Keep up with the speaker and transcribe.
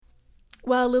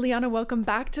Well, Liliana, welcome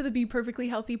back to the Be Perfectly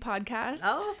Healthy podcast.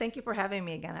 Oh, thank you for having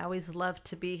me again. I always love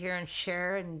to be here and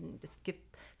share and just give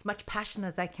as much passion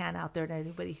as I can out there to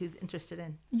anybody who's interested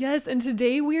in. Yes, and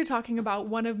today we are talking about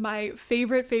one of my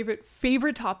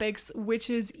favorite topics, which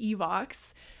is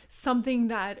EVOX, something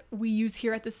that we use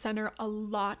here at the center a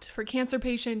lot for cancer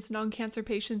patients, non-cancer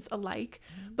patients alike.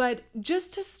 But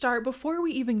just to start, before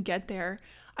we even get there,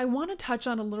 I want to touch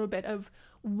on a little bit of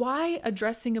why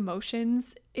addressing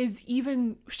emotions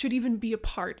should even be a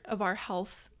part of our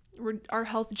health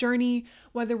journey,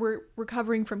 whether we're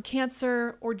recovering from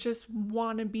cancer or just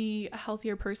want to be a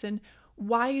healthier person.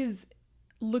 Why is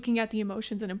looking at the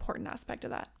emotions an important aspect of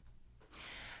that?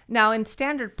 Now, in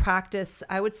standard practice,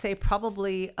 I would say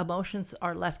probably emotions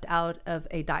are left out of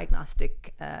a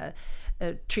diagnostic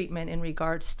treatment in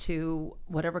regards to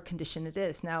whatever condition it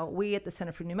is. Now, we at the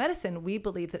Center for New Medicine, we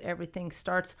believe that everything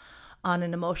starts on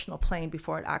an emotional plane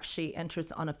before it actually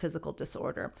enters on a physical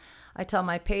disorder. I tell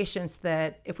my patients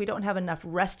that if we don't have enough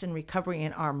rest and recovery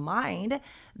in our mind,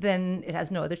 then it has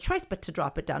no other choice but to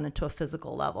drop it down into a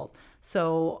physical level.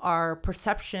 So our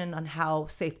perception on how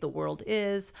safe the world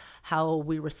is, how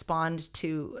we respond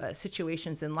to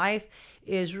situations in life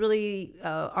is really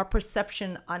our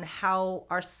perception on how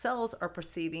our cells are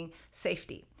perceiving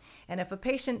safety. And if a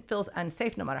patient feels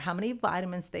unsafe, no matter how many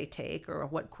vitamins they take or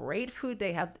what great food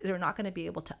they have, they're not going to be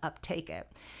able to uptake it.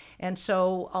 And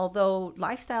so although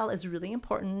lifestyle is really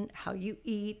important, how you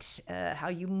eat, how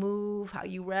you move, how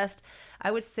you rest,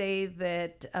 I would say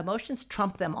that emotions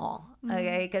trump them all,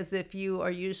 okay? Because if you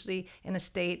are usually in a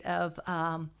state of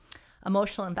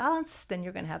emotional imbalance, then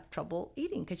you're going to have trouble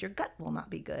eating because your gut will not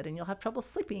be good, and you'll have trouble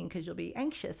sleeping because you'll be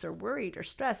anxious or worried or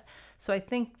stressed. So I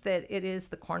think that it is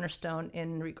the cornerstone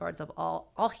in regards of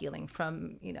all healing,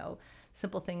 from,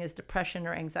 simple thing as depression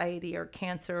or anxiety or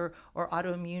cancer or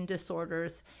autoimmune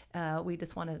disorders. We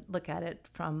just want to look at it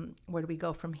from where do we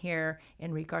go from here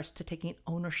in regards to taking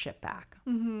ownership back.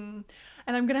 Mm-hmm.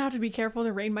 And I'm going to have to be careful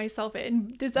to rein myself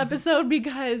in this episode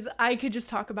because I could just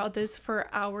talk about this for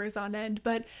hours on end,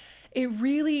 but it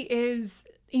really is,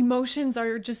 emotions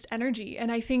are just energy.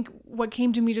 And I think what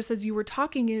came to me just as you were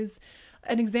talking is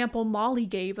an example Molly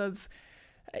gave of,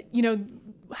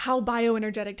 how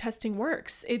bioenergetic testing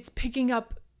works. It's picking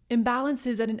up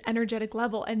imbalances at an energetic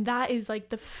level. And that is like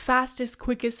the fastest,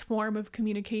 quickest form of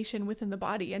communication within the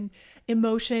body. And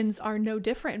emotions are no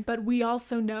different. But we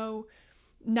also know,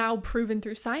 now proven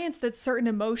through science, that certain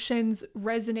emotions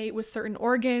resonate with certain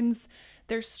organs.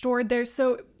 They're stored there.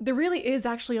 So there really is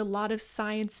actually a lot of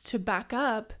science to back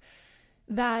up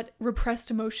that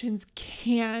repressed emotions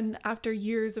can, after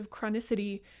years of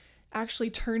chronicity, actually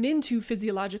turn into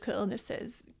physiological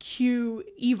illnesses. Cue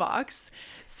EVOX.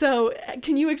 So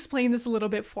can you explain this a little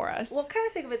bit for us? Well, kind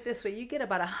of think of it this way. You get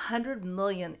about 100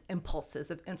 million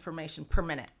impulses of information per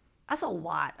minute. That's a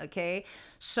lot, okay?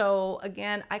 So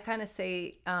again, I kind of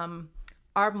say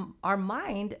our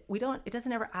mind, it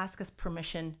doesn't ever ask us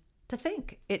permission to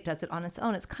think. It does it on its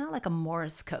own. It's kind of like a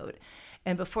Morse code.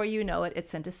 And before you know it, it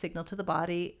sent a signal to the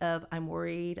body of I'm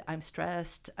worried, I'm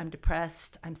stressed, I'm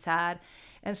depressed, I'm sad.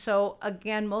 And so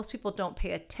again, most people don't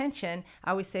pay attention.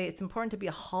 I always say it's important to be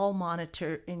a hall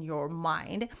monitor in your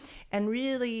mind and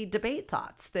really debate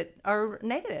thoughts that are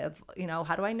negative.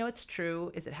 How do I know it's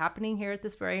true? Is it happening here at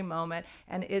this very moment?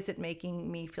 And is it making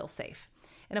me feel safe?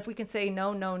 And if we can say,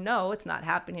 no, it's not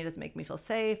happening, it doesn't make me feel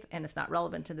safe, and it's not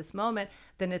relevant to this moment,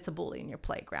 then it's a bully in your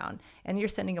playground. And you're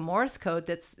sending a Morse code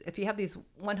that's, if you have these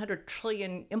 100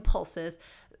 trillion impulses,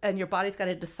 and your body's got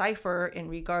to decipher in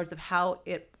regards of how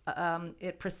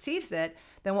it perceives it,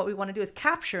 then what we want to do is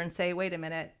capture and say, wait a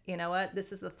minute, you know what?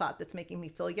 This is the thought that's making me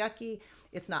feel yucky.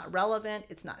 It's not relevant.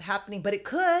 It's not happening, but it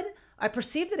could. I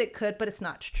perceive that it could, but it's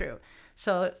not true.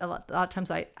 So a lot of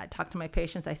times I talk to my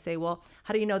patients. I say, well,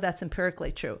 how do you know that's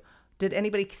empirically true? Did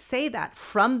anybody say that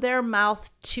from their mouth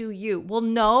to you? Well,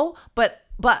 no, but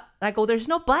I go, there's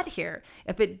no but here.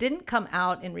 If it didn't come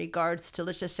out in regards to,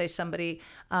 let's just say somebody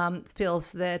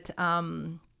feels that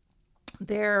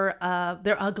they're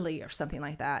ugly or something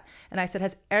like that. And I said,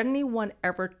 has anyone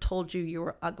ever told you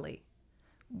were ugly?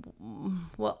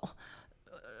 Well,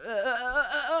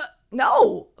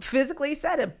 no, physically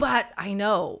said it, but I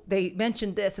know they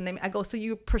mentioned this, and I go, so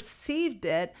you perceived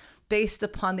it based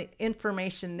upon the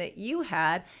information that you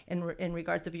had in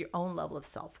regards of your own level of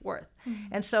self-worth. Mm-hmm.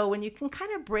 And so when you can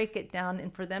kind of break it down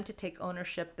and for them to take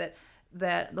ownership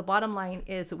that the bottom line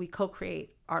is that we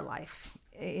co-create our life,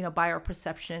 by our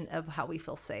perception of how we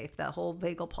feel safe, that whole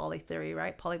vagal poly theory,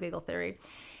 right? Polyvagal theory.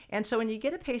 And so when you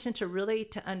get a patient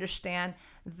to understand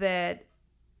that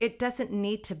it doesn't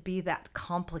need to be that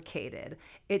complicated.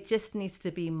 It just needs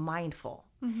to be mindful.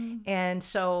 And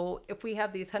so if we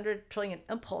have these 100 trillion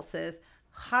impulses,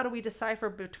 how do we decipher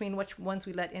between which ones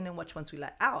we let in and which ones we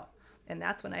let out? And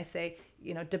that's when I say,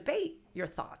 debate your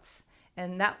thoughts.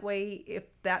 And that way, if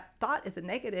that thought is a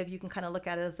negative, you can kind of look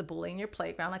at it as a bully in your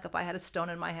playground. Like if I had a stone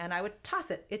in my hand, I would toss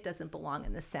it. It doesn't belong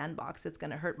in the sandbox. It's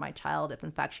going to hurt my child if,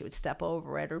 in fact, she would step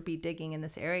over it or be digging in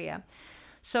this area.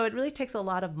 So it really takes a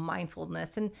lot of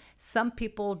mindfulness. And some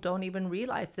people don't even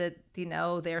realize that,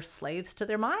 they're slaves to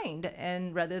their mind,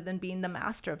 and rather than being the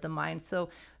master of the mind. So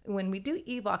when we do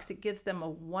EVOX, it gives them a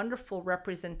wonderful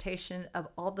representation of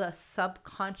all the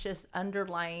subconscious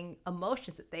underlying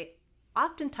emotions that they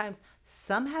oftentimes,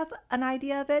 some have an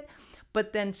idea of it,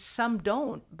 but then some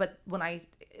don't. But when I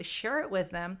share it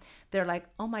with them, they're like,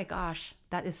 oh my gosh,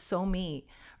 that is so me,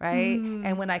 right?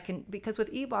 And when I can, because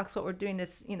with EVOX, what we're doing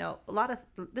is,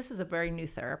 this is a very new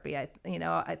therapy. I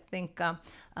think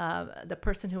the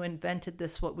person who invented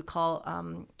this, what we call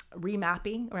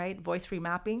remapping, right? Voice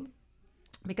remapping.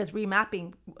 Because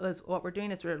remapping is what we're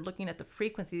doing is we're looking at the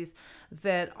frequencies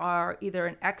that are either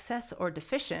in excess or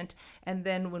deficient. And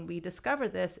then when we discover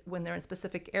this, when they're in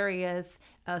specific areas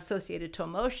associated to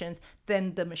emotions,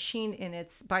 then the machine in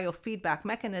its biofeedback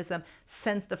mechanism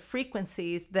sends the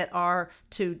frequencies that are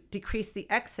to decrease the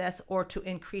excess or to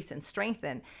increase and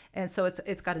strengthen. And so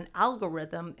it's got an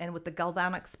algorithm, and with the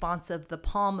galvanic response of the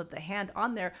palm of the hand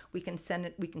on there, we can send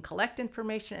it, we can collect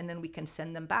information, and then we can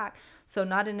send them back. So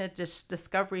not in a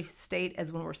discovery state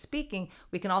as when we're speaking,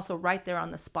 we can also right there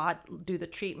on the spot do the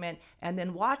treatment and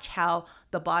then watch how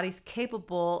the body's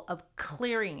capable of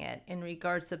clearing it in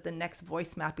regards of the next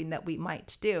voice mapping that we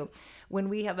might do. When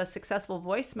we have a successful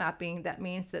voice mapping, that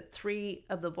means that 3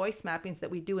 of the voice mappings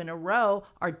that we do in a row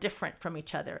are different from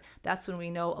each other. That's when we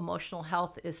know emotional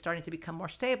health is starting to become more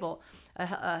stable.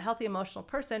 A healthy emotional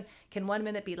person can 1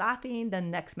 minute be laughing, the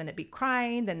next minute be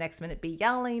crying, the next minute be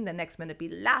yelling, the next minute be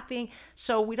laughing.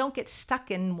 So we don't get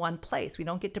stuck in one place. We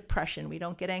don't get depression. We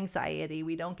don't get anxiety.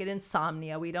 We don't get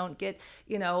insomnia. We don't get,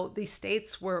 these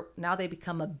states where now they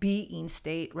become a being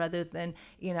state rather than,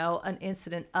 an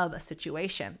incident of a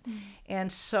situation.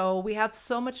 And so we have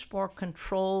so much more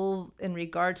control in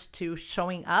regards to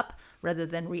showing up rather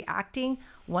than reacting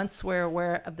once we're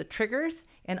aware of the triggers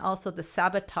and also the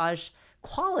sabotage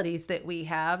qualities that we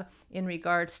have in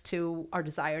regards to our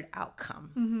desired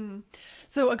outcome.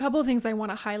 So a couple of things I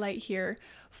want to highlight here.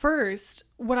 First,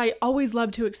 what I always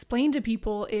love to explain to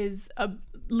people is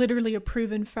literally a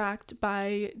proven fact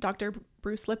by Dr.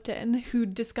 Bruce Lipton, who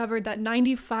discovered that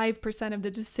 95% of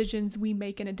the decisions we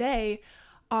make in a day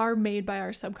are made by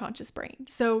our subconscious brain.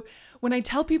 So when I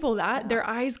tell people that, their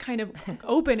eyes kind of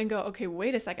open and go, okay,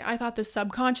 wait a second. I thought the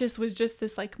subconscious was just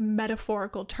this like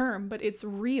metaphorical term, but it's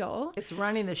real. It's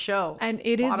running the show. And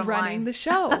it is running the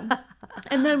show.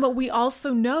 And then what we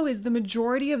also know is the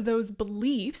majority of those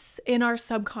beliefs in our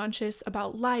subconscious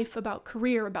about life, about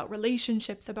career, about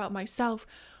relationships, about myself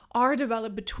are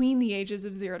developed between the ages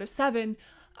of 0 to 7,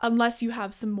 unless you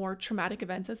have some more traumatic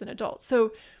events as an adult.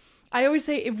 So I always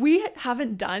say, if we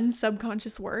haven't done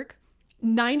subconscious work,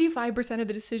 95% of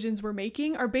the decisions we're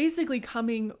making are basically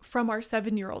coming from our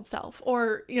 7-year-old self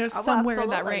or, somewhere in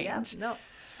that range. Yeah,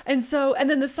 no. And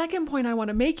then the second point I want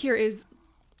to make here is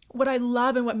what I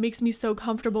love and what makes me so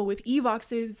comfortable with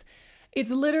EVOX is it's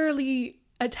literally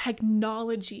a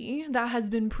technology that has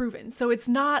been proven. So it's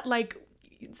not like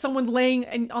someone's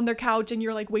laying on their couch and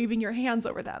you're like waving your hands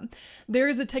over them. There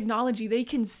is a technology. They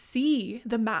can see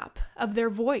the map of their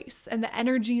voice and the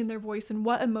energy in their voice and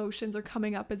what emotions are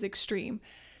coming up as extreme.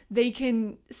 They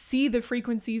can see the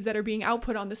frequencies that are being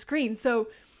output on the screen. So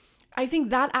I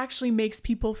think that actually makes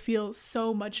people feel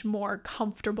so much more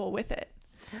comfortable with it.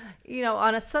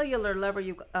 On a cellular level,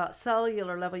 you got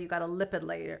a lipid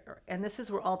layer, and this is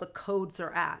where all the codes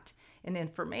are at in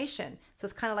information. So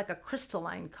it's kind of like a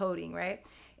crystalline coding, right?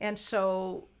 And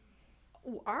so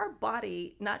our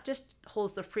body not just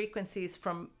holds the frequencies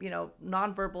from,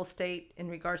 nonverbal state in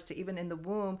regards to even in the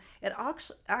womb, it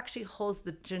actually holds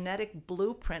the genetic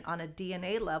blueprint on a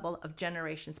DNA level of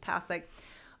generations past. Like,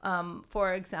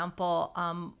 for example,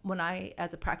 when I,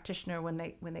 as a practitioner, when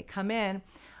they come in,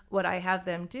 what I have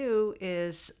them do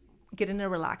is get in a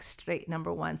relaxed state,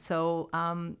 number one. So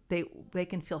they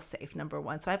can feel safe, number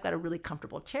one. So I've got a really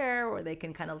comfortable chair where they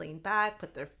can kind of lean back,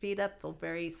 put their feet up, feel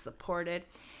very supported.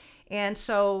 And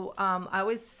so I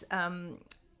always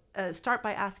start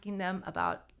by asking them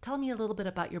tell me a little bit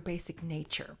about your basic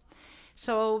nature.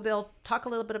 So they'll talk a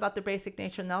little bit about their basic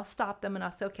nature, and they'll stop them, and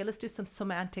I'll say, okay, let's do some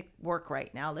somatic work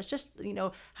right now. Let's just,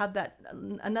 have that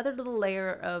another little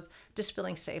layer of just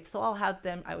feeling safe. So I'll have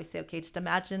them, I always say, okay, just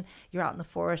imagine you're out in the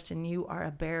forest and you are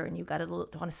a bear and you got a little,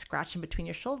 want to scratch in between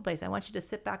your shoulder blades. I want you to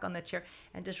sit back on the chair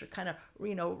and just kind of,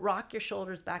 rock your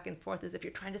shoulders back and forth as if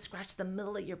you're trying to scratch the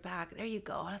middle of your back. There you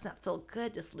go. Doesn't that feel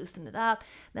good? Just loosen it up.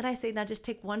 Then I say, now just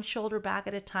take one shoulder back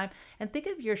at a time and think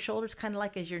of your shoulders kind of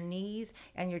like as your knees,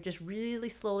 and you're just really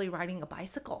slowly riding a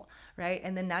bicycle, right?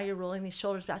 And then now you're rolling these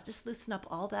shoulders back. Just loosen up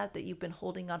all that you've been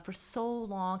holding on for so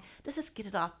long. Just get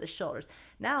it off the shoulders.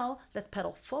 Now let's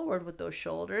pedal forward with those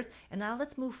shoulders, and now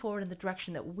let's move forward in the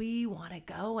direction that we want to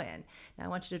go in. Now I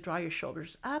want you to draw your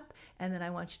shoulders up, and then I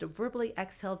want you to verbally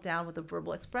exhale down with a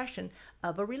verbal expression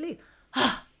of a relief.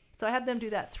 So I have them do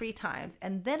that 3 times,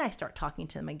 and then I start talking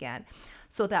to them again.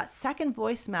 So that second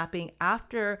voice mapping,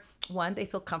 after one, they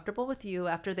feel comfortable with you,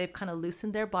 after they've kind of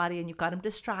loosened their body and you've got them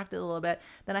distracted a little bit,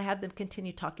 then I have them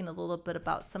continue talking a little bit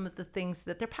about some of the things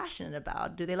that they're passionate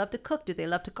about. Do they love to cook? Do they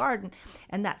love to garden?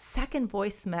 And that second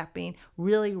voice mapping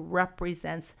really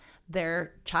represents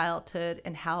their childhood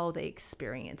and how they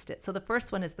experienced it. So the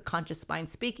first one is the conscious mind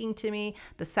speaking to me.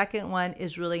 The second one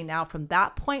is really now from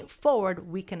that point forward,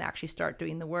 we can actually start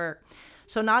doing the work.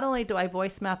 So not only do I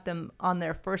voice map them on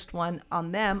their first one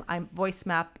on them, I voice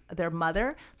map their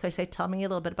mother. So I say, tell me a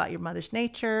little bit about your mother's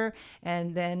nature.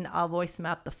 And then I'll voice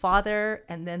map the father,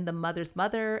 and then the mother's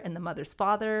mother, and the mother's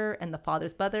father, and the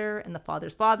father's mother, and the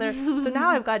father's father. So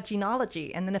now I've got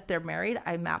genealogy. And then if they're married,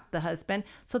 I map the husband.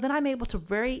 So then I'm able to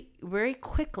very, very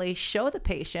quickly show the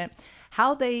patient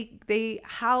how they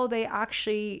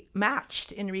actually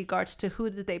matched in regards to who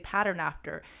did they pattern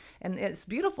after. And it's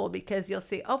beautiful because you'll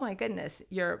see, oh my goodness,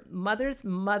 your mother's,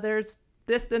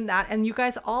 this and that. And you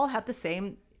guys all have the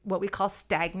same, what we call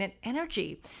stagnant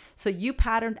energy. So you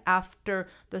patterned after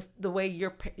the way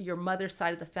your mother's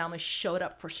side of the family showed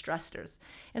up for stressors.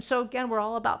 And so again, we're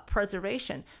all about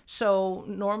preservation. So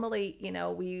normally,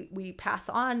 we pass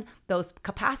on those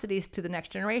capacities to the next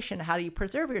generation. How do you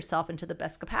preserve yourself into the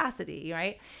best capacity,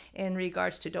 right? In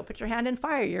regards to, don't put your hand in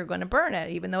fire, you're going to burn it,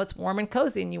 even though it's warm and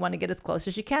cozy, and you want to get as close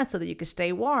as you can so that you can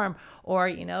stay warm. Or,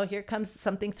 here comes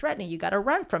something threatening, you got to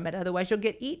run from it, otherwise you'll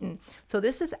get eaten. So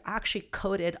this is actually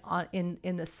coded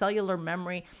in the cellular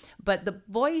memory, but the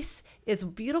voice is a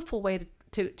beautiful way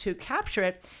to capture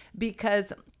it,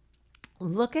 because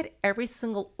look at every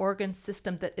single organ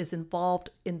system that is involved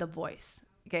in the voice.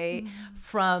 Okay,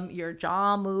 from your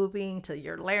jaw moving to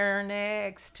your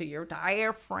larynx to your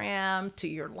diaphragm to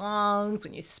your lungs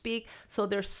when you speak. So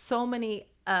there's so many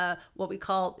what we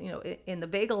call, in the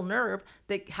vagal nerve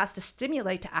that has to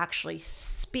stimulate to actually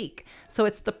speak. So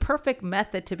it's the perfect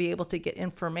method to be able to get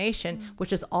information,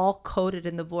 which is all coded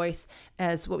in the voice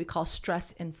as what we call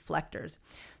stress inflectors.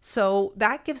 So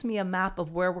that gives me a map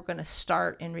of where we're going to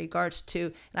start in regards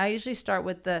to, and I usually start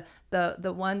with the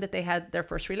one that they had their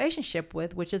first relationship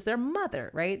with, which is their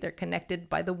mother, right? They're connected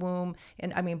by the womb,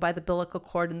 by the umbilical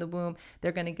cord in the womb.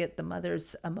 They're going to get the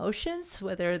mother's emotions,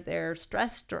 whether they're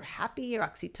stressed or happy, or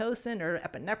oxytocin or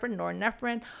epinephrine,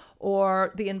 norepinephrine,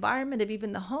 or the environment of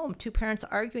even the home. 2 parents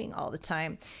arguing all the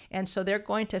time. And so they're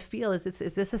going to feel, is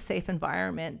this a safe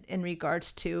environment in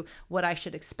regards to what I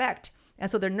should expect? And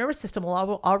so their nervous system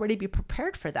will already be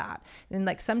prepared for that. And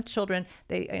like some children,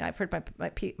 I've heard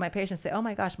my patients say, oh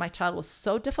my gosh, my child was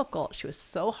so difficult. She was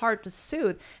so hard to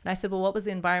soothe. And I said, well, what was the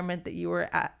environment that you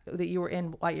were in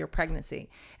while your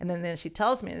pregnancy? And then she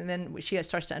tells me, and then she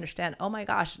starts to understand, oh my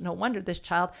gosh, no wonder this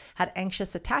child had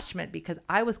anxious attachment, because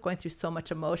I was going through so much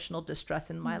emotional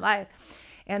distress in my life.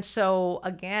 And so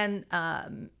again,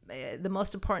 the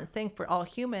most important thing for all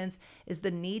humans is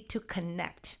the need to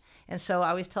connect. And so I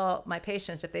always tell my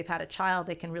patients, if they've had a child,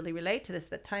 they can really relate to this,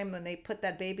 the time when they put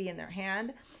that baby in their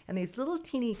hand and these little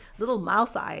teeny little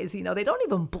mouse eyes, they don't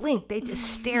even blink. They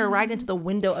just stare right into the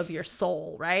window of your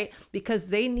soul, right? Because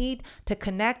they need to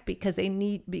connect,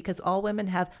 because all women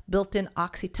have built-in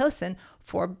oxytocin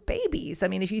for babies. I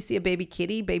mean, if you see a baby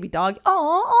kitty, baby dog,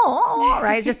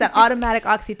 right? Just that automatic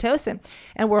oxytocin.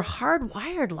 And we're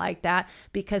hardwired like that,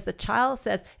 because the child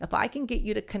says, if I can get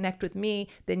you to connect with me,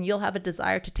 then you'll have a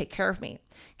desire to take care of me.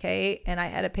 Okay. And I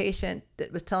had a patient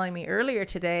that was telling me earlier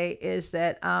today is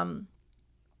that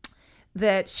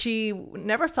she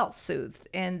never felt soothed,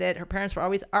 and that her parents were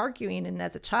always arguing. And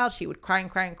as a child, she would cry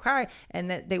and cry and cry, and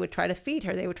that they would try to feed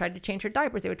her. They would try to change her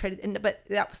diapers. They would but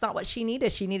that was not what she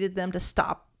needed. She needed them to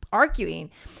stop arguing.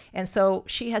 And so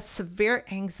she has severe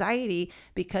anxiety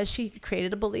because she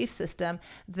created a belief system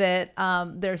that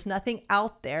there's nothing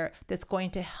out there that's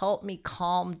going to help me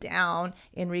calm down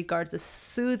in regards of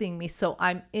soothing me. So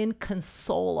I'm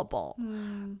inconsolable.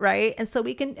 Right. And so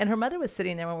and her mother was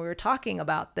sitting there when we were talking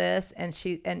about this, and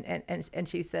she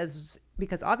says,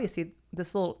 because obviously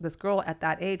this girl at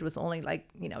that age was only like,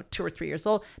 2 or 3 years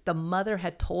old. The mother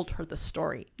had told her the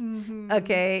story,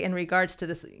 okay, in regards to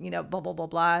this, blah, blah, blah,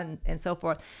 blah, and so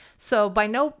forth. So by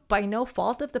no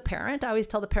fault of the parent, I always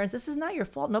tell the parents, this is not your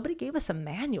fault. Nobody gave us a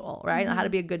manual, right? On how to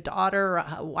be a good daughter or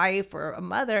a wife or a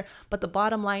mother. But the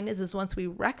bottom line is once we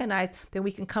recognize, then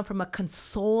we can come from a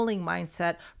consoling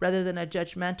mindset rather than a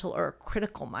judgmental or a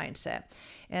critical mindset.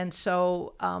 And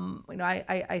so,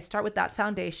 I start with that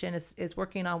foundation is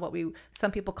working on what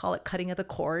some people call it cutting of the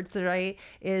cords, right?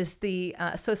 Is the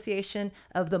association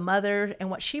of the mother and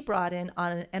what she brought in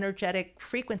on an energetic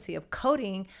frequency of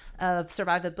coding of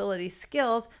survivability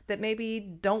skills that maybe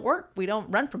don't work. We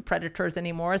don't run from predators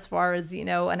anymore as far as,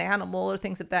 an animal or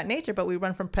things of that nature, but we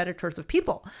run from predators of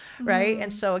people, right?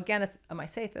 And so again, it's, am I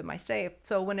safe? Am I safe?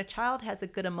 So when a child has a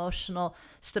good emotional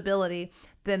stability,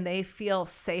 then they feel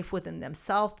safe within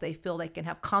themselves. They feel they can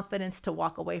have confidence to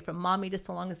walk away from mommy just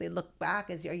so long as they look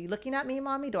back as, are you looking at me,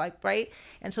 mommy? Right?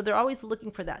 And so they're always looking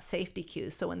for that safety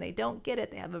cue. So when they don't get it,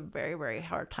 they have a very, very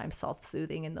hard time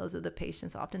self-soothing. And those are the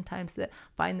patients oftentimes that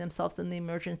find themselves in the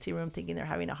emergency room thinking they're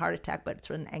having a heart attack, but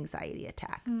it's an anxiety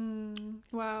attack.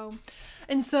 Wow.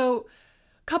 And so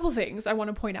a couple things I want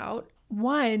to point out.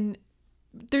 One,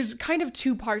 there's kind of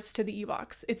two parts to the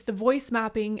EVOX. It's the voice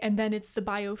mapping, and then it's the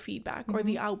biofeedback or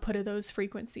the output of those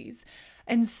frequencies.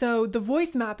 And so the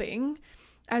voice mapping,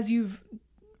 as you've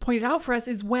pointed out for us,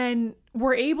 is when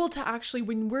we're able to actually,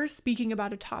 when we're speaking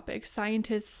about a topic,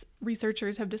 scientists,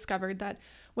 researchers have discovered that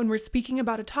when we're speaking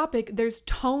about a topic, there's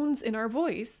tones in our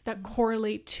voice that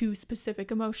correlate to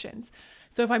specific emotions.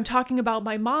 So if I'm talking about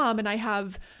my mom and I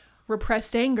have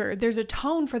repressed anger, there's a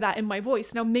tone for that in my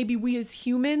voice. Now, maybe we as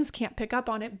humans can't pick up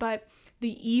on it, but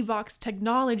the EVOX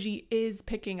technology is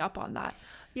picking up on that.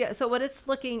 Yeah. So what it's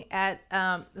looking at,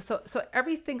 so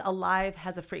everything alive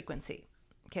has a frequency.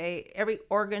 Okay. Every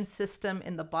organ system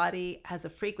in the body has a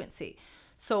frequency.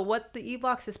 So what the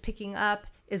EVOX is picking up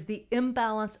is the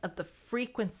imbalance of the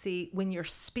frequency when you're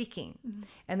speaking.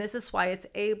 And this is why it's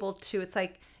able to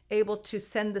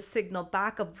send the signal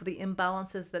back of the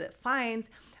imbalances that it finds,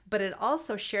 but it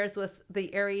also shares with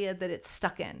the area that it's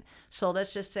stuck in. So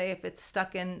let's just say if it's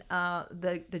stuck in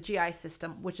the GI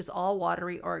system, which is all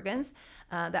watery organs,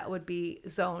 that would be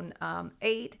zone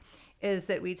 8, is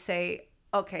that we'd say,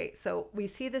 okay, so we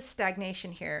see this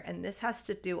stagnation here, and this has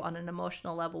to do on an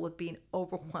emotional level with being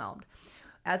overwhelmed.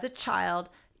 As a child,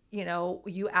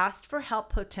 you asked for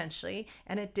help potentially,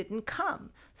 and it didn't come.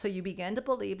 So you began to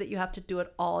believe that you have to do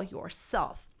it all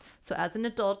yourself. So as an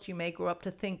adult, you may grow up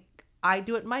to think, I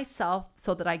do it myself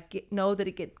so that I know that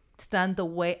it gets done the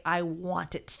way I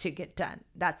want it to get done.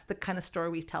 That's the kind of story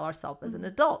we tell ourselves as an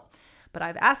adult. But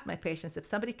I've asked my patients, if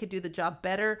somebody could do the job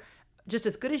better, just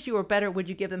as good as you or better, would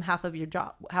you give them half of your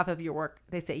job, half of your work?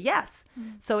 They say yes.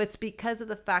 So it's because of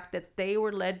the fact that they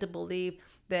were led to believe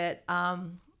that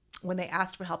when they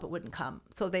asked for help, it wouldn't come.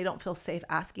 So they don't feel safe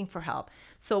asking for help.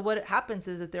 So what happens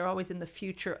is that they're always in the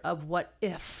future of what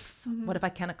if I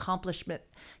can accomplish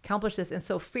this? And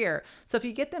so fear. So if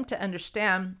you get them to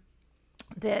understand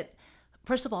that,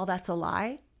 first of all, that's a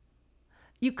lie.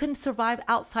 You couldn't survive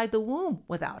outside the womb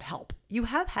without help. You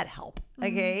have had help,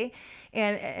 okay?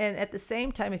 And at the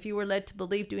same time, if you were led to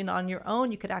believe doing it on your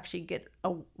own, you could actually get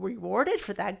rewarded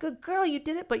for that. Good girl, you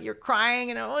did it, but you're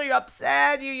crying and you're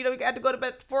upset. You had to go to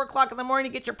bed at 4 o'clock in the morning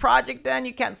to get your project done.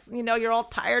 You can't, you're all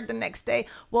tired the next day.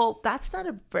 Well, that's not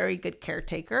a very good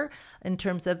caretaker in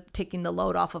terms of taking the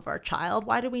load off of our child.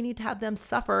 Why do we need to have them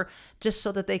suffer just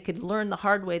so that they could learn the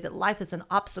hard way that life is an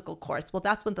obstacle course? Well,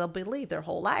 that's what they'll believe their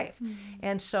whole life.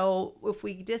 And so if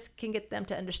we just can get them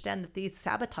to understand that these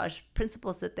sabotage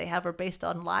principles that they have are based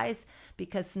on lies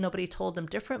because nobody told them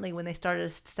differently when they started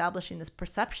establishing this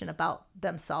perception about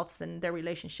themselves and their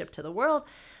relationship to the world,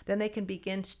 then they can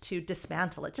begin to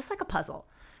dismantle it, just like a puzzle.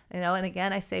 And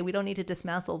again, I say we don't need to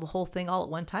dismantle the whole thing all at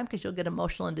one time because you'll get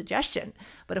emotional indigestion.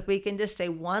 But if we can just say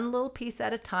one little piece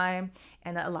at a time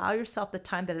and allow yourself the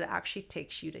time that it actually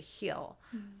takes you to heal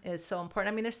is so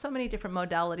important. I mean, there's so many different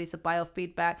modalities of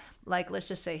biofeedback, like let's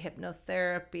just say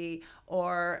hypnotherapy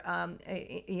or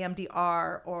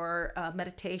EMDR or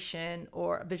meditation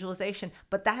or visualization,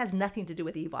 but that has nothing to do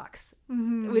with EVOX.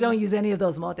 We don't use any of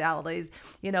those modalities.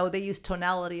 They use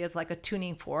tonality as like a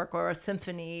tuning fork or a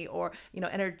symphony, or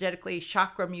energetically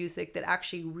chakra music that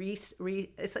actually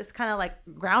it's kind of like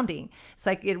grounding. It's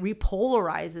like it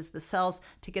repolarizes the cells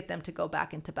to get them to go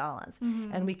back into balance.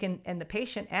 And the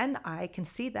patient and I can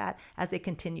see that as they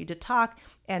continue to talk,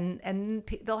 and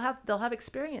they'll have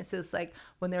experiences like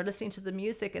when they're listening to the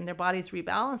music and their body's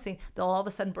rebalancing, they'll all of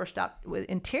a sudden burst out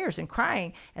in tears and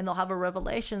crying, and they'll have a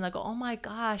revelation. They'll go, oh my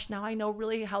gosh, now I know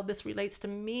really how this relates to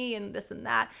me and this and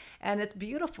that. And it's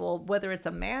beautiful, whether it's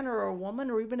a man or a woman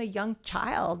or even a young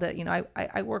child.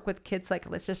 I work with kids, like,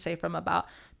 let's just say from about,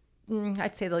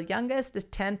 I'd say the youngest is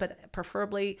 10, but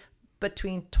preferably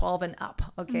between 12 and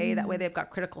up. Okay. That way they've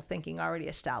got critical thinking already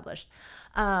established.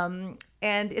 And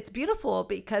it's beautiful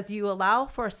because you allow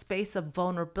for a space of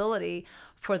vulnerability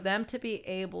for them to be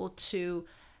able to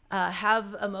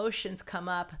have emotions come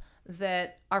up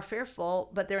that are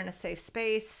fearful, but they're in a safe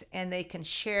space and they can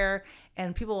share.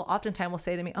 And people oftentimes will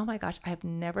say to me, oh my gosh, I have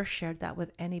never shared that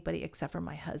with anybody except for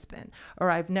my husband.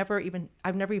 Or I've never even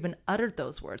uttered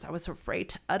those words. I was afraid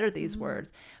to utter these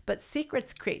words. But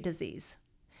secrets create disease.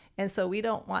 And so we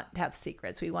don't want to have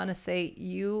secrets. We want to say,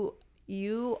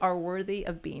 you are worthy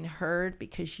of being heard,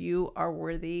 because you are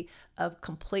worthy of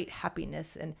complete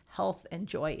happiness and health and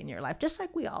joy in your life, just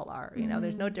like we all are.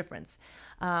 There's no difference.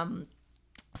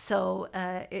 So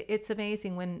it's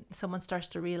amazing when someone starts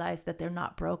to realize that they're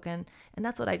not broken. And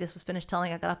that's what I just was finished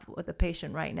telling. I got off with a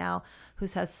patient right now who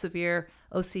has severe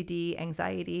OCD,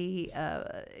 anxiety.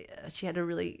 She had a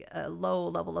really low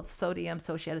level of sodium,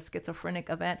 so she had a schizophrenic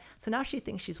event. So now she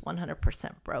thinks she's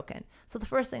 100% broken. So the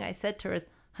first thing I said to her is,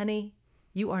 honey,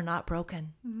 you are not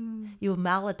broken. You have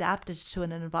maladapted to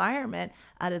an environment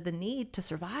out of the need to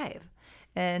survive.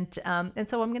 And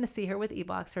so I'm going to see her with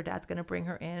EVOX. Her dad's going to bring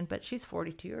her in, but she's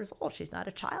 42 years old. She's not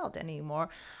a child anymore.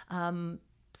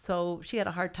 So she had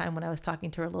a hard time when I was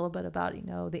talking to her a little bit about,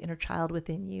 the inner child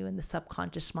within you and the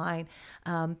subconscious mind,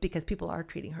 because people are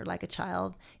treating her like a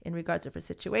child in regards of her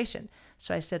situation.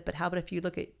 So I said, but how about if you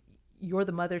look at, you're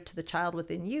the mother to the child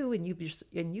within you, and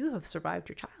you have survived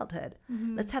your childhood.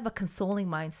 Let's have a consoling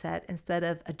mindset instead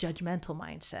of a judgmental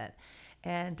mindset.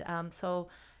 And so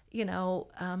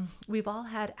we've all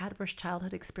had adverse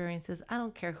childhood experiences. I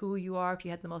don't care who you are. If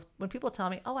you had when people tell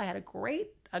me, oh, I had a great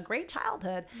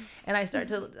childhood, and I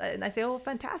say, oh,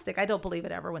 fantastic. I don't believe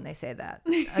it ever when they say that.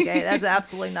 Okay. That's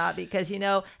absolutely not, because,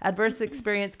 adverse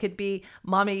experience could be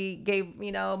mommy gave,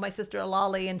 my sister a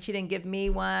lolly and she didn't give me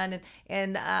one.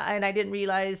 And I didn't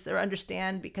realize or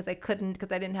understand because I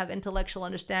didn't have intellectual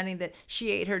understanding that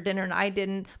she ate her dinner and I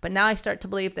didn't. But now I start to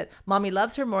believe that mommy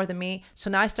loves her more than me. So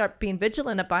now I start being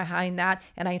vigilant behind that,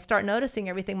 and I start noticing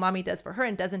everything mommy does for her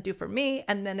and doesn't do for me.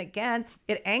 And then again,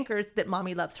 it anchors that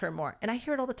mommy loves her more. And I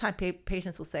hear it all the time.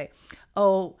 Patients will say,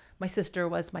 oh, my sister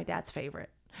was my dad's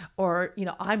favorite, or,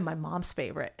 I'm my mom's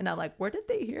favorite. And I'm like, where did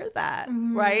they hear that?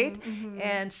 Right.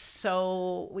 And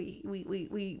so we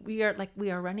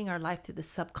are running our life through the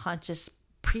subconscious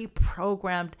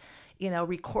pre-programmed,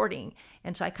 recording.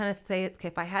 And so I kind of say, okay,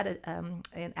 if I had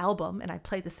an album and I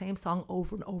played the same song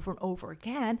over and over and over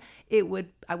again, I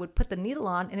would put the needle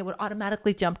on and it would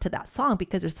automatically jump to that song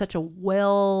because there's such a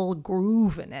well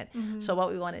groove in it. So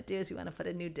what we want to do is we want to put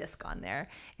a new disc on there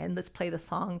and let's play the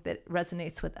song that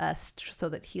resonates with us so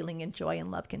that healing and joy and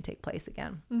love can take place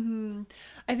again.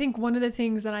 I think one of the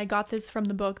things, and I got this from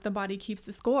the book, The Body Keeps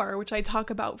the Score, which I talk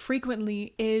about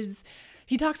frequently, is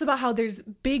he talks about how there's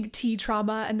big T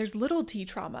trauma and there's little T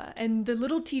trauma. And the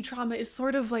little T trauma is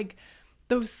sort of like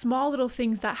those small little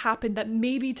things that happen that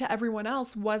maybe to everyone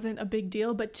else wasn't a big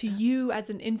deal, but to you as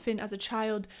an infant, as a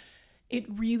child, it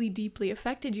really deeply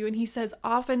affected you. And he says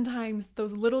oftentimes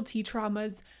those little T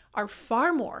traumas are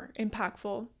far more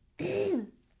impactful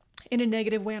in a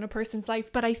negative way on a person's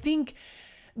life. But I think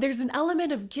there's an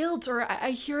element of guilt, or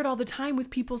I hear it all the time with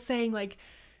people saying like,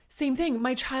 same thing,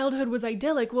 my childhood was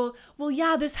idyllic. Well,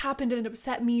 yeah, this happened and it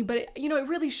upset me, but it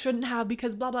really shouldn't have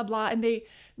because blah, blah, blah. And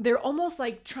they're almost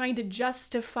like trying to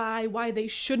justify why they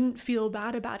shouldn't feel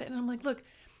bad about it. And I'm like, look,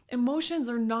 emotions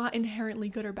are not inherently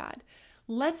good or bad.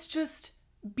 Let's just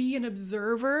be an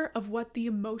observer of what the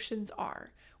emotions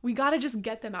are. We got to just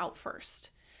get them out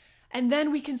first. And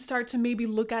then we can start to maybe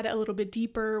look at it a little bit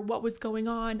deeper, what was going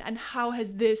on and how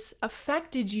has this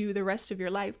affected you the rest of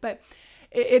your life. But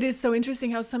it is so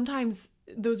interesting how sometimes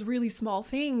those really small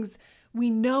things we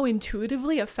know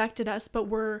intuitively affected us, but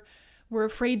we're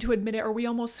afraid to admit it, or we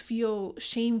almost feel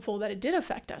shameful that it did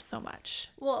affect us so much.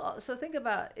 Well, so think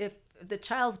about if the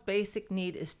child's basic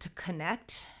need is to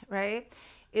connect, right?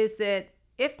 is that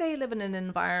if they live in an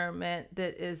environment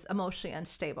that is emotionally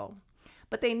unstable,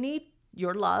 but they need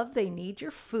your love, they need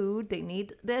your food, they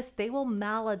need this, they will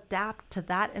maladapt to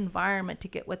that environment to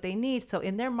get what they need. So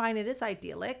in their mind, it is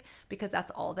idyllic because that's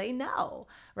all they know,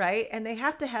 right? And they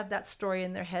have to have that story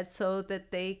in their head so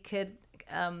that they could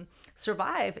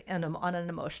survive on an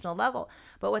emotional level.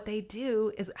 But what they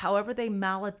do is, however they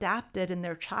maladapted in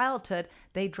their childhood,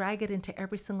 they drag it into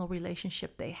every single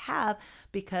relationship they have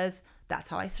because that's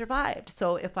how I survived.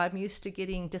 So if I'm used to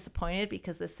getting disappointed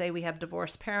because let's say we have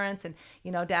divorced parents and,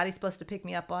 daddy's supposed to pick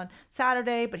me up on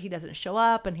Saturday, but he doesn't show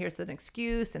up and here's an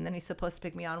excuse. And then he's supposed to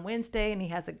pick me on Wednesday and he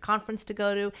has a conference to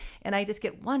go to. And I just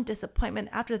get one disappointment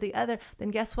after the other.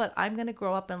 Then guess what? I'm going to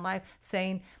grow up in life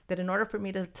saying that in order for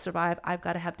me to survive, I've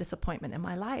got to have disappointment in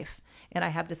my life. And I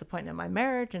have disappointment in my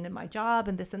marriage and in my job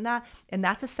and this and that. And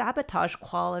that's a sabotage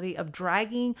quality of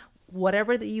dragging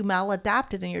whatever that you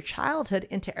maladapted in your childhood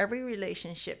into every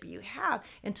relationship you have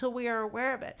until we are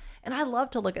aware of it. And I love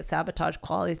to look at sabotage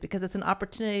qualities because it's an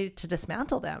opportunity to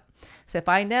dismantle them. So if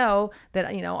I know that,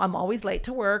 I'm always late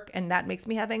to work and that makes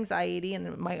me have anxiety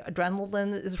and my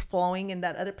adrenaline is flowing and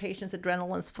that other patient's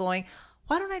adrenaline is flowing,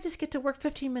 why don't I just get to work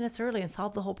 15 minutes early and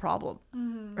solve the whole problem?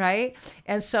 Right?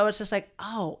 And so it's just like,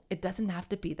 oh, it doesn't have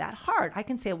to be that hard. I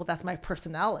can say, well, that's my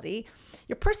personality.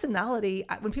 Your personality,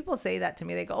 when people say that to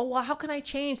me, they go, oh, well, how can I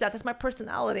change that? That's my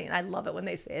personality. And I love it when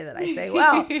they say that.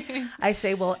 I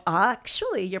say, well,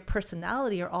 actually, your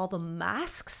personality are all the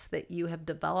masks that you have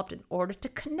developed in order to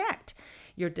connect.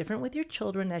 You're different with your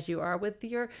children as you are with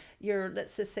your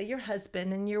let's just say your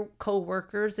husband and your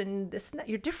coworkers and this and that.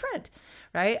 You're different,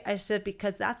 right? I said,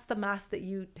 because that's the mask that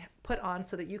you put on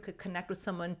so that you could connect with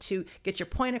someone to get your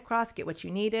point across, get what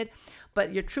you needed.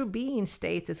 But your true being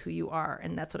states is who you are.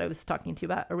 And that's what I was talking to you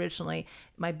about originally.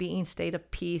 My being state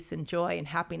of peace and joy and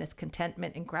happiness,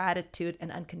 contentment and gratitude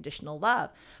and unconditional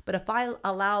love. But if I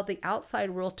allow the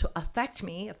outside world to affect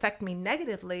me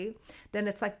negatively, then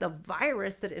it's like the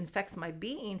virus that infects my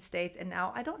being states. And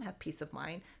now I don't have peace of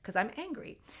mind because I'm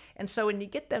angry. And so when you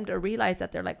get them to realize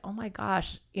that, they're like, oh my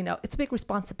gosh, it's a big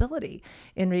responsibility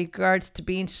in regards to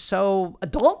being so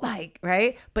adult-like,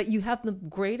 right? But you have the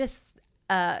greatest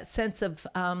sense of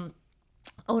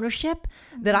ownership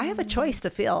that I have a choice to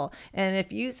feel. And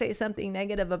if you say something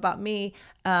negative about me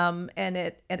and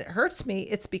it hurts me,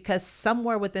 it's because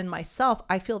somewhere within myself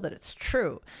I feel that it's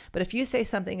true. But if you say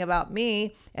something about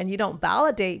me and you don't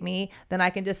validate me, then I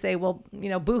can just say, well,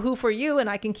 boo-hoo for you, and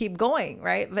I can keep going,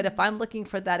 right? But if I'm looking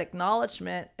for that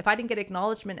acknowledgement, if I didn't get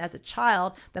acknowledgement as a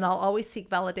child, then I'll always seek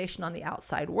validation on the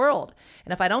outside world.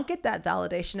 And if I don't get that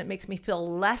validation, it makes me feel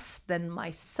less than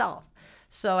myself.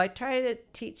 So I try to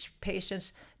teach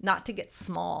patients not to get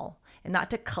small and not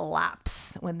to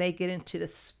collapse when they get into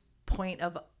this point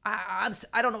of, I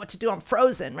don't know what to do, I'm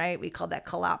frozen, right? We call that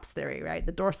collapse theory, right?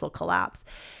 The dorsal collapse.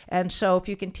 And so if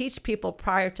you can teach people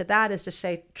prior to that is to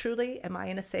say, truly, am I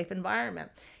in a safe environment?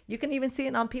 You can even see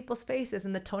it on people's faces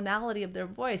and the tonality of their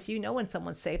voice. When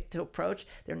someone's safe to approach.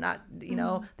 They're not,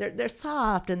 they're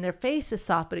soft and their face is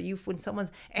soft. But when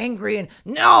someone's angry and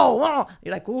no,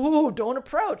 you're like, ooh, don't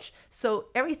approach. So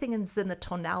everything is in the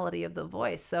tonality of the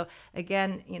voice. So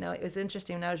again, it was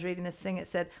interesting when I was reading this thing.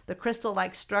 It said the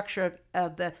crystal-like structure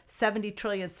of the 70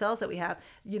 trillion cells that we have,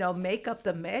 make up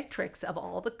the matrix of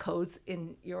all the codes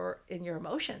in your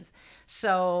emotions.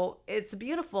 So it's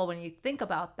beautiful when you think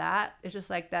about that. It's just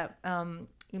like that. That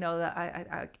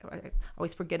I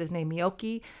always forget his name,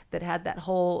 Miyoki, that had that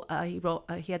whole,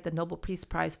 he had the Nobel Peace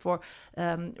Prize for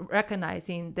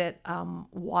recognizing that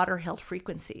water held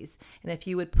frequencies. And if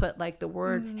you would put like the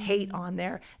word hate on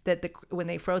there, that when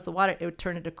they froze the water, it would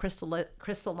turn into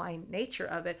crystalline nature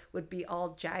of it would be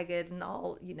all jagged and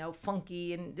all,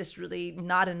 funky and just really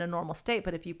not in a normal state.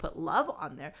 But if you put love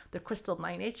on there, the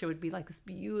crystalline nature would be like this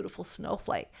beautiful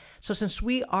snowflake. So since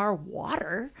we are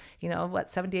water,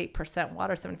 78%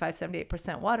 water,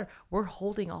 78% water, we're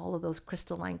holding all of those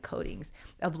crystalline coatings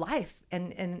of life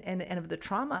and of the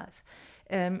traumas.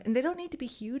 And they don't need to be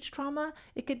huge trauma.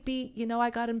 It could be, I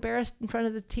got embarrassed in front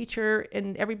of the teacher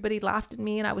and everybody laughed at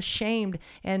me and I was shamed.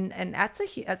 And that's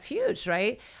huge,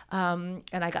 right? And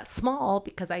I got small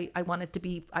because I wanted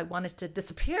to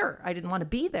disappear. I didn't want to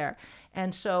be there.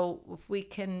 And so if we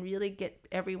can really get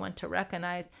everyone to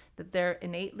recognize that they're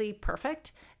innately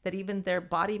perfect, that even their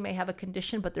body may have a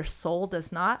condition, but their soul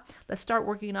does not. Let's start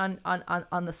working on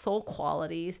the soul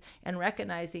qualities and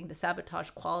recognizing the sabotage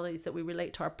qualities that we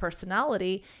relate to our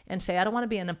personality and say, I don't want to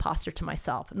be an imposter to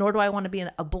myself, nor do I want to be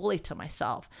a bully to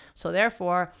myself. So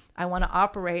therefore, I want to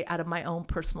operate out of my own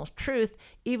personal truth,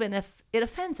 even if it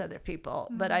offends other people,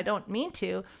 but I don't mean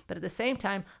to. But at the same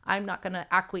time, I'm not going to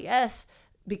acquiesce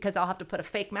because I'll have to put a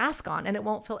fake mask on and it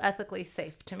won't feel ethically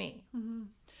safe to me.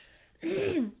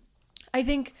 I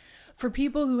think for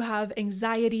people who have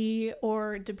anxiety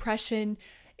or depression,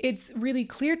 it's really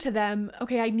clear to them,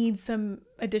 okay, I need some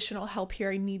additional help here.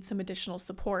 I need some additional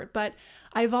support. But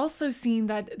I've also seen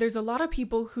that there's a lot of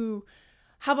people who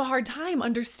have a hard time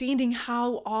understanding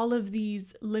how all of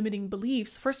these limiting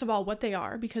beliefs, first of all, what they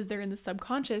are, because they're in the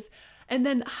subconscious, and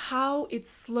then how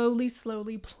it's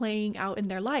slowly playing out in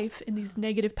their life in these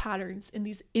negative patterns, in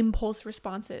these impulse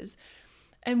responses.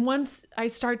 And once I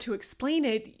start to explain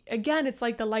it, again, it's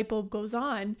like the light bulb goes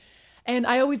on. And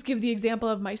I always give the example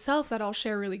of myself that I'll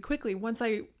share really quickly. When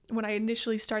I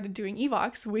initially started doing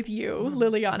EVOX with you,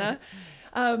 Liliana,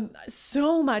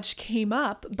 so much came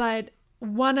up. But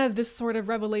one of the sort of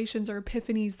revelations or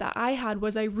epiphanies that I had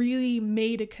was I really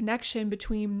made a connection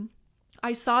between,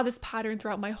 I saw this pattern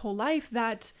throughout my whole life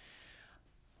that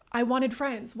I wanted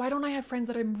friends. Why don't I have friends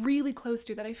that I'm really close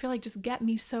to, that I feel like just get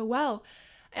me so well?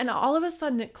 And all of a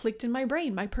sudden it clicked in my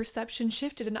brain. My perception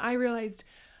shifted and I realized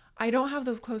I don't have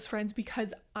those close friends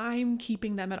because I'm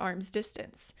keeping them at arm's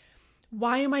distance.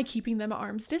 Why am I keeping them at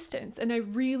arm's distance? And I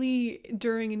really,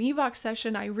 during an EVOX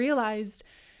session, I realized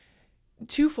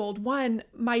twofold. One,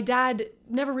 my dad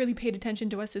never really paid attention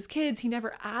to us as kids. He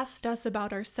never asked us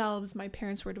about ourselves. My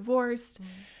parents were divorced.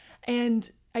 And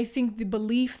I think the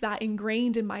belief that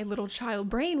ingrained in my little child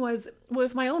brain was, well,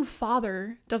 if my own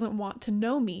father doesn't want to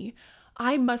know me,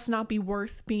 I must not be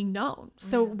worth being known.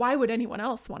 So why would anyone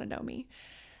else want to know me?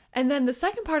 And then the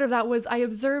second part of that was I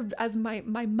observed as my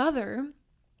mother,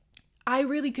 I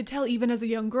really could tell even as a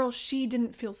young girl, she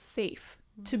didn't feel safe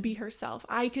to be herself.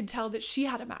 I could tell that she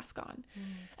had a mask on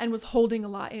and was holding a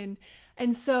lot in.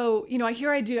 And so,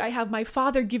 I have my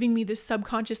father giving me this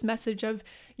subconscious message of,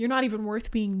 you're not even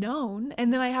worth being known.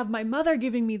 And then I have my mother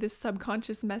giving me this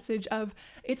subconscious message of,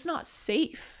 it's not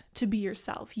safe to be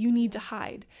yourself. You need to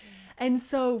hide. And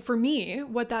so for me,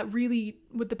 what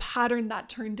the pattern that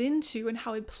turned into and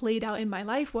how it played out in my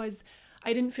life was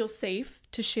I didn't feel safe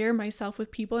to share myself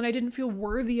with people and I didn't feel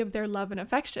worthy of their love and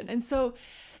affection. And so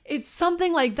it's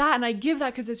something like that. And I give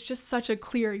that because it's just such a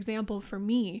clear example for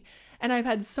me. And I've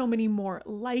had so many more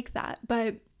like that,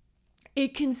 but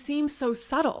it can seem so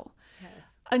subtle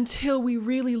until we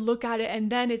really look at it.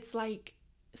 And then it's like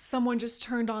someone just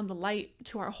turned on the light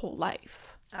to our whole life.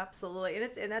 Absolutely.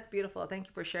 And that's beautiful. Thank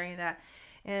you for sharing that.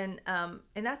 And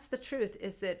that's the truth,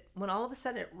 is that when all of a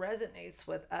sudden it resonates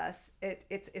with us,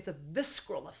 it's a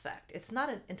visceral effect. It's not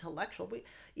an intellectual.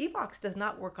 EVOX does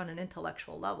not work on an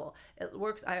intellectual level. It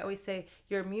works, I always say,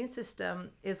 your immune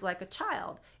system is like a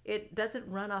child. It doesn't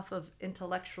run off of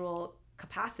intellectual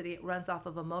capacity. It runs off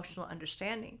of emotional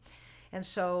understanding. And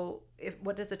so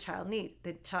what does a child need?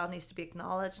 The child needs to be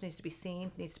acknowledged, needs to be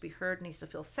seen, needs to be heard, needs to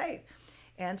feel safe.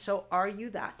 And so are you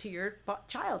that to your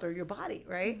child or your body,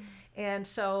 right? And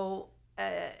so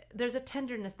there's a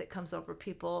tenderness that comes over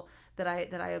people that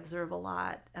I observe a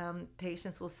lot.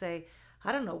 Patients will say,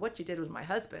 I don't know what you did with my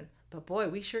husband, but boy,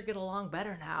 we sure get along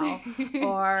better now.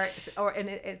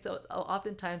 It's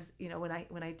oftentimes,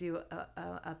 when I do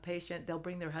a patient, they'll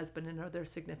bring their husband in or their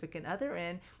significant other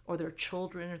in, or their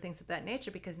children or things of that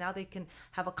nature, because now they can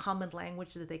have a common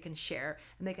language that they can share,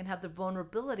 and they can have the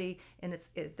vulnerability, and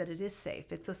that it is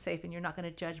safe. It's so safe, and you're not going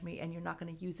to judge me, and you're not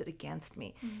going to use it against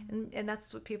me. And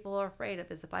that's what people are afraid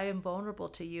of, is if I am vulnerable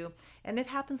to you, and it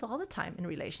happens all the time in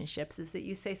relationships, is that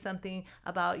you say something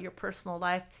about your personal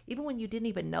life, even when you didn't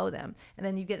even know them, and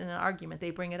then you get in an argument,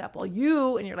 they bring it up, and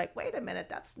you're like, wait a minute,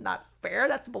 that's not fair,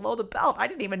 that's below the belt, I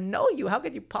didn't even know you, how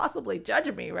could you possibly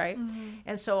judge me, right?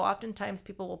 And so oftentimes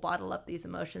people will bottle up these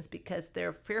emotions because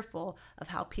they're fearful of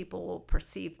how people will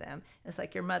perceive them. It's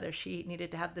like your mother, she needed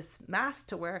to have this mask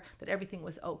to wear that everything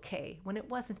was okay when it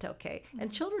wasn't okay.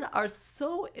 And children are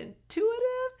so intuitive,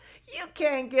 you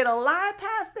can't get a lie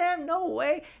past them, no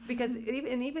way, because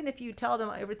even if you tell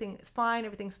them everything's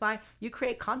fine, you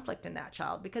create conflict in that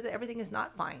child because everything is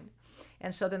not fine.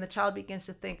 And so then the child begins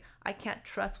to think, I can't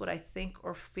trust what I think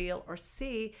or feel or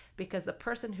see, because the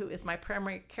person who is my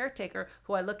primary caretaker,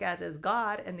 who I look at as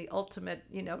God and the ultimate,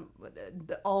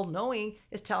 the all-knowing,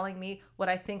 is telling me what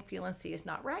I think, feel, and see is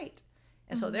not right.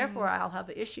 And so therefore I'll have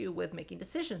an issue with making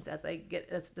decisions as I get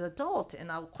as an adult,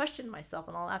 and I'll question myself,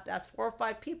 and I'll have to ask 4 or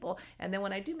 5 people. And then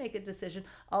when I do make a decision,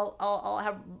 I'll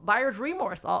have buyer's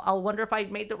remorse. I'll wonder if I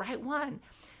made the right one.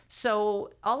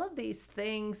 So all of these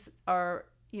things are,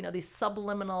 these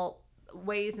subliminal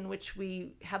ways in which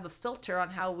we have a filter on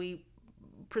how we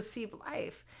perceive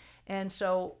life. And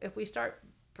so if we start,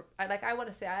 I want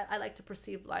to say, I like to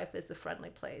perceive life as a friendly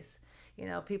place.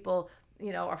 People,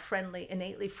 are friendly,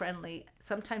 innately friendly.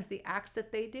 Sometimes the acts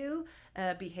that they do,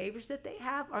 behaviors that they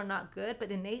have are not good,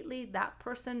 but innately that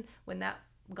person, when that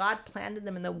God planted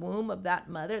them in the womb of that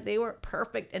mother, they were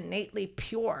perfect, innately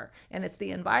pure. And it's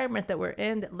the environment that we're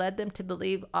in that led them to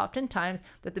believe oftentimes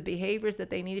that the behaviors that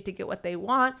they needed to get what they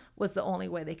want was the only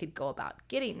way they could go about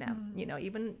getting them.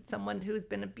 Even someone who's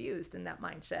been abused in that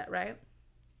mindset, right?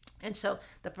 And so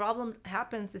the problem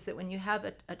happens is that when you have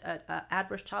a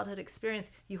adverse childhood experience,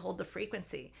 you hold the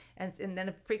frequency, and then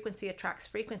a frequency attracts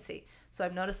frequency. So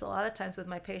I've noticed a lot of times with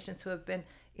my patients who have been,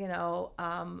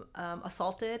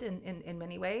 assaulted in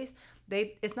many ways,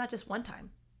 it's not just one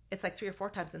time, it's like 3 or 4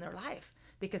 times in their life,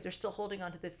 because they're still holding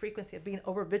on to the frequency of being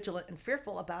over vigilant and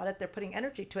fearful about it. They're putting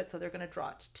energy to it, so they're going to draw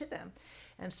it to them.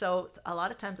 And so a lot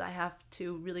of times I have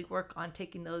to really work on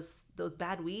taking those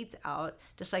bad weeds out.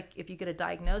 Just like if you get a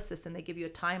diagnosis and they give you a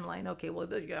timeline, okay, well,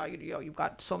 you've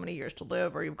got so many years to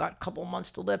live, or you've got a couple months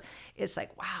to live. It's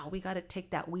like, wow, we got to take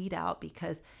that weed out,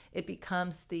 because it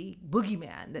becomes the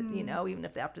boogeyman that, even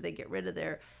if after they get rid of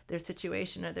their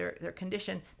situation or their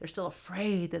condition, they're still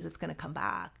afraid that it's going to come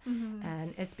back.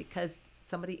 And it's because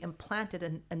somebody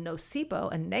implanted a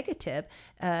nocebo, a negative,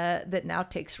 that now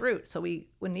takes root. So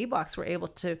when EBOX, we're able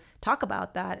to talk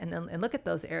about that and look at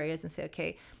those areas and say,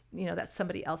 okay, that's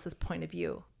somebody else's point of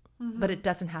view, but it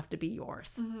doesn't have to be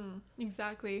yours.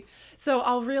 Exactly. So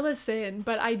I'll reel us in,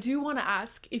 but I do want to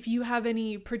ask if you have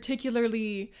any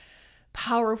particularly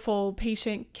powerful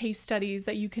patient case studies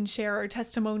that you can share, or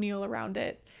testimonial around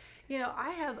it. I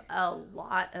have a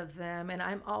lot of them, and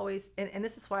I'm always, and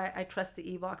this is why I trust the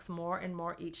EBOX more and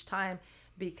more each time,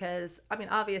 because,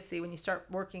 obviously when you start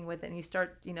working with it and you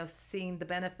start, seeing the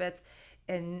benefits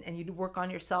and you work on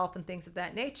yourself and things of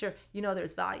that nature,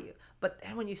 there's value. But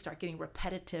then when you start getting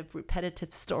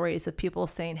repetitive stories of people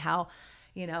saying how,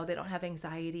 they don't have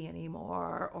anxiety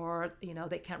anymore, or,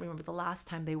 they can't remember the last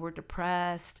time they were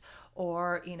depressed,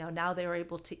 or, now they're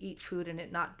able to eat food and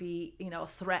it not be, a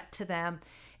threat to them.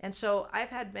 And so I've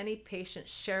had many patients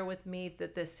share with me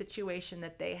that the situation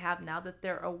that they have now that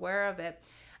they're aware of it,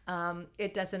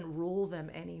 it doesn't rule them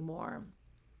anymore.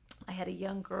 I had a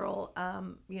young girl,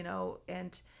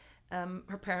 and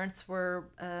her parents were,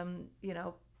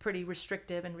 pretty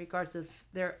restrictive in regards of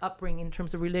their upbringing in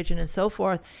terms of religion and so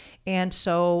forth. And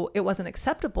so it wasn't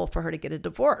acceptable for her to get a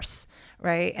divorce,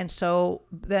 right? And so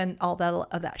then all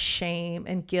that shame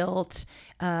and guilt,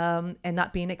 and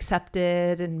not being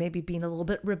accepted, and maybe being a little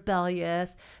bit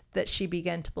rebellious, that she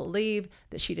began to believe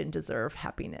that she didn't deserve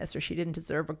happiness, or she didn't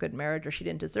deserve a good marriage, or she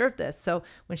didn't deserve this. So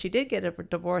when she did get a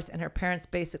divorce and her parents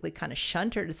basically kind of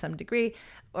shunned her to some degree,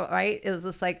 right? It was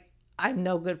just like, I'm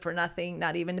no good for nothing,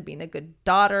 not even to being a good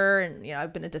daughter. And,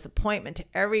 I've been a disappointment to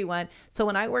everyone. So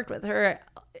when I worked with her,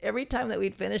 every time that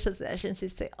we'd finish a session,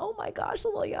 she'd say, oh my gosh,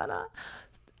 Liliana,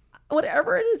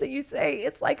 whatever it is that you say,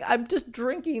 it's like I'm just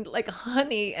drinking like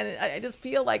honey, and I just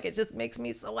feel like it just makes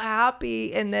me so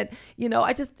happy. And that,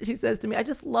 she says to me, I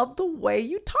just love the way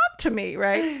you talk to me,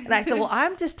 right? And I said, well,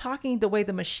 I'm just talking the way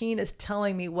the machine is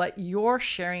telling me what you're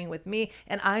sharing with me,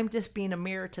 and I'm just being a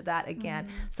mirror to that again.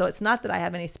 So it's not that I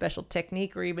have any special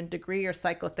technique or even degree or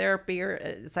psychotherapy or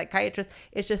a psychiatrist.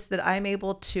 It's just that I'm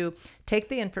able to take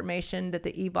the information that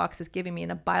the EBOX is giving me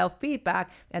in a biofeedback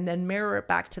and then mirror it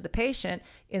back to the patient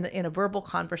in a verbal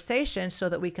conversation, so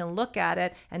that we can look at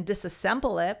it and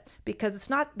disassemble it, because it's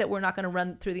not that we're not going to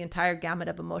run through the entire gamut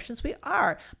of emotions. We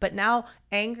are. But now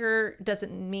anger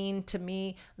doesn't mean to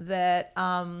me that,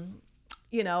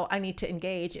 I need to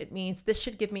engage. It means this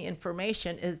should give me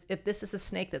information. Is if this is a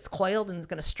snake that's coiled and is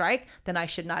going to strike, then I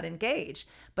should not engage.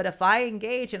 But if I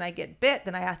engage and I get bit,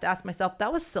 then I have to ask myself,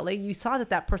 that was silly. You saw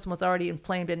that person was already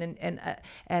inflamed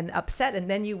and upset, and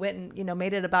then you went and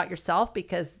made it about yourself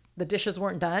because the dishes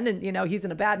weren't done and he's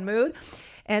in a bad mood.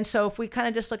 And so if we kind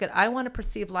of just look at, I want to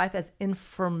perceive life as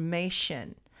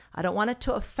information. I don't want it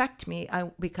to affect me,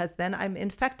 because then I'm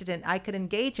infected and I could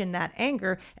engage in that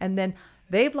anger, and then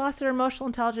they've lost their emotional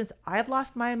intelligence. I've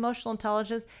lost my emotional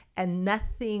intelligence, and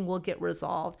nothing will get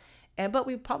resolved. But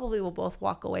we probably will both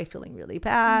walk away feeling really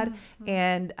bad.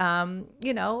 And,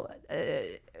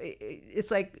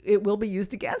 it's like it will be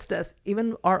used against us,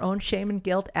 even our own shame and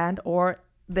guilt, or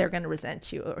they're going to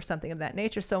resent you or something of that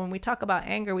nature. So when we talk about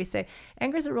anger, we say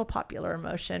anger is a real popular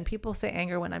emotion. People say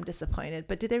anger when I'm disappointed,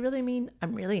 but do they really mean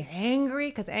I'm really angry?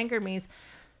 Because anger means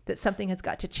that something has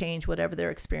got to change, whatever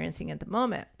they're experiencing at the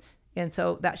moment. And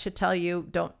so that should tell you,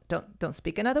 don't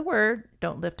speak another word,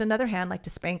 don't lift another hand, like to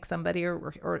spank somebody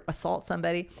or assault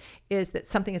somebody, is that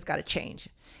something has got to change.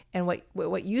 And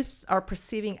what you are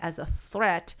perceiving as a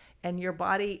threat, and your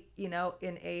body, in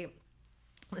a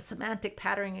the semantic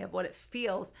patterning of what it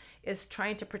feels is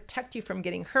trying to protect you from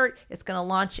getting hurt. It's going to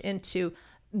launch into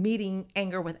meeting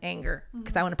anger with anger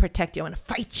because I want to protect you. I want to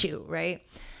fight you, right?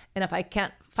 And if I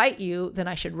can't fight you, then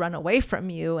I should run away from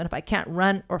you. And if I can't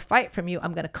run or fight from you,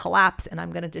 I'm going to collapse and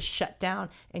I'm going to just shut down.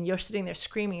 And you're sitting there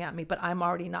screaming at me, but I'm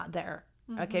already not there.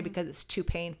 Okay, because it's too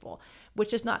painful,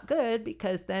 which is not good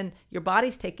because then your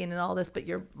body's taking in all this, but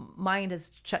your mind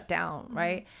is shut down,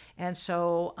 right? And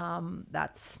so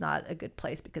that's not a good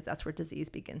place because that's where disease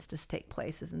begins to take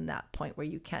place, is in that point where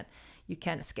you can't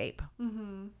escape.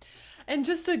 And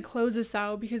just to close this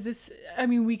out, because this, I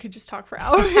mean, we could just talk for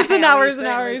hours and hours and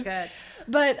hours.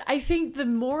 But I think the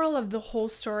moral of the whole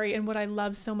story and what I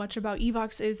love so much about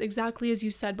Evox is exactly as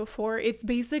you said before. It's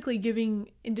basically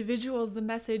giving individuals the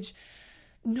message,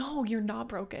 no, you're not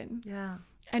broken. Yeah.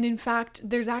 And in fact,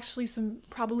 there's actually some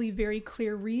probably very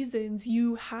clear reasons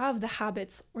you have the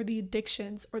habits or the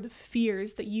addictions or the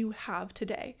fears that you have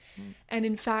today. And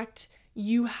in fact,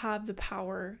 you have the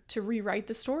power to rewrite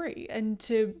the story and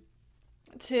to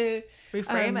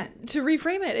reframe it. To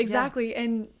reframe it, exactly. Yeah.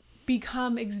 And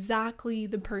become exactly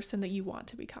the person that you want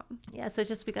to become. Yeah, so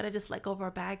we got to just let go of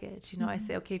our baggage. I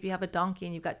say, okay, if you have a donkey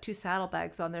and you've got 2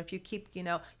 saddlebags on there, if you keep,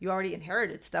 you already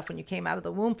inherited stuff when you came out of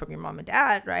the womb from your mom and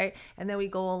dad, right? And then we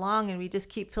go along and we just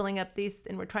keep filling up these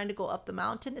and we're trying to go up the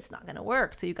mountain. It's not going to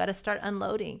work. So you got to start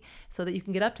unloading so that you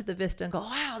can get up to the vista and go,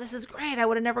 wow, this is great. I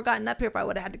would have never gotten up here if I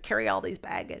would have had to carry all these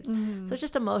baggage. So it's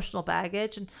just emotional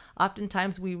baggage. And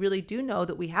oftentimes we really do know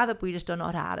that we have it, but we just don't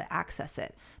know how to access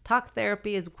it. Talk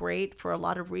therapy is great for a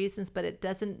lot of reasons, but it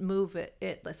doesn't move it.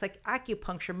 It's like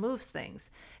acupuncture moves things.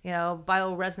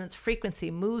 Bioresonance frequency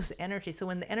moves energy. So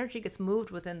when the energy gets moved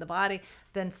within the body,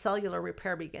 then cellular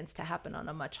repair begins to happen on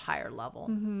a much higher level.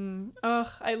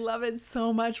 Oh, I love it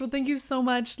so much. Well, thank you so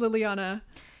much, Liliana.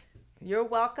 You're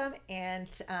welcome. And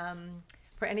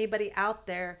for anybody out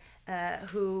there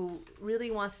who really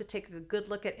wants to take a good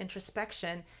look at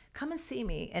introspection, come and see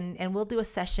me and we'll do a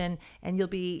session and you'll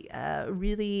be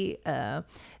really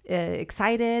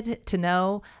excited to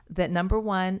know that, number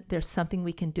one, there's something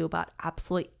we can do about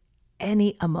absolutely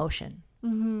any emotion.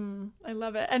 I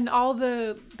love it. And all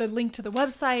the link to the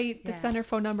website, the center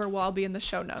phone number will all be in the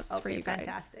show notes for you guys.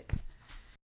 Fantastic.